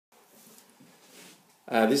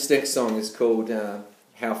This next song is called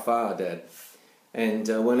How Far, Dad? And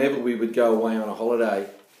whenever we would go away on a holiday,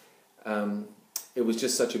 it was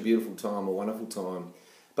just such a beautiful time, a wonderful time.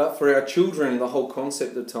 But for our children, the whole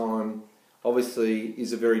concept of time obviously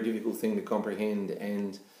is a very difficult thing to comprehend.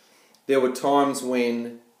 And there were times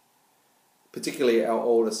when, particularly our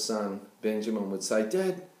oldest son, Benjamin, would say,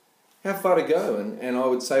 "Dad, how far to go?" And I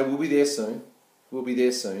would say, "We'll be there soon. We'll be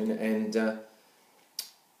there soon." And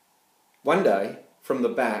one day, from the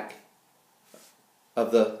back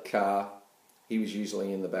of the car, he was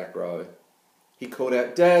usually in the back row, he called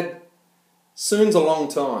out, "Dad, soon's a long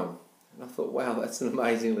time." And I thought, wow, that's an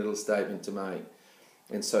amazing little statement to make.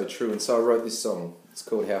 And so true. And so I wrote this song. It's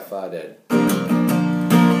called How Far, Dad?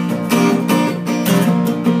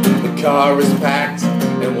 The car is packed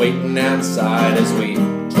and waiting outside as we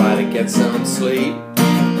try to get some sleep.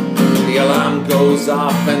 The alarm goes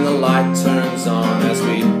off and the light turns on as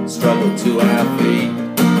we struggle to our feet.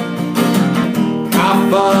 How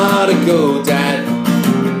far to go, Dad?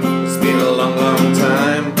 It's been a long, long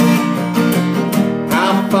time.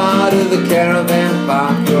 How far to the caravan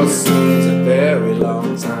park? Your soon's a very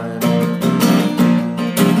long time.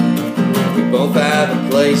 We both have a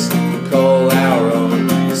place we call our own,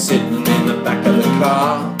 sitting in the back of the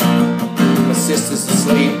car. My sister's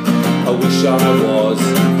asleep, I wish I was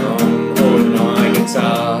holding my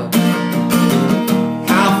guitar.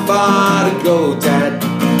 How far to go, Dad?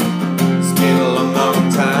 It's been a long, long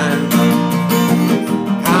time.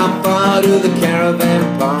 How far to the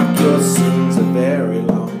caravan park? Your soon's a very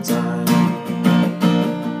long time.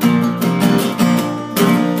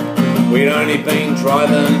 We'd only been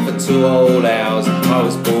driving for 2 whole hours. I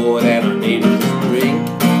was bored and I needed a drink.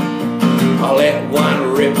 I let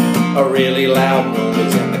one rip, a really loud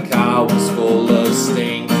noise, and the car was full of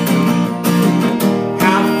steam.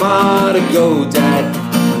 How far to go, Dad?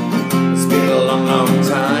 It's been a long, long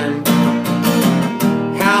time.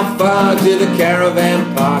 How far to the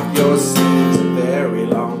caravan park? Your soon's a very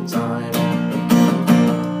long time.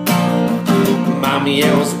 Mummy,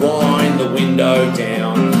 I was wind the window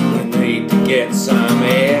down. We need to get some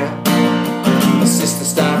air. My sister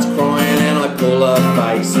starts crying and I pull her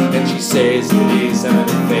face, and she says it isn't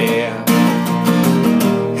fair.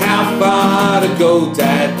 How far to go,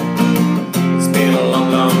 Dad? It's been a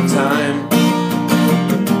long, long time.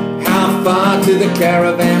 How far to the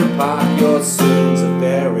caravan park? Your soon's a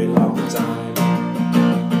very long time.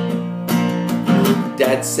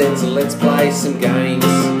 Dad says, let's play some games.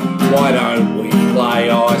 Why don't we play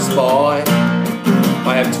I Spy?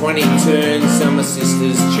 I have 20 turns and my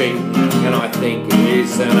sister's cheating, and I think it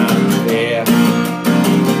isn't unfair.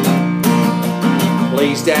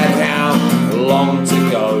 Please, Dad, how long to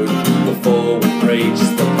go before we reach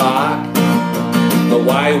the park? The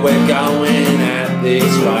way we're going at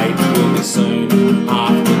this rate will be soon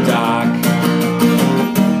after dark.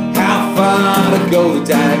 How far to go,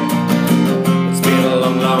 Dad? It's been a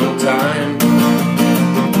long, long time.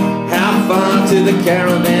 How far to the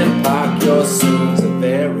caravan park? Your soon's a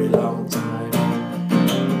very long time.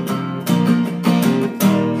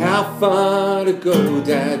 How far to go,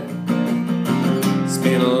 Dad? It's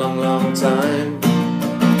been a long, long time.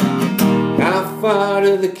 How far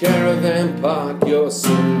to the caravan park? Your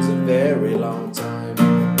soon's a very long time.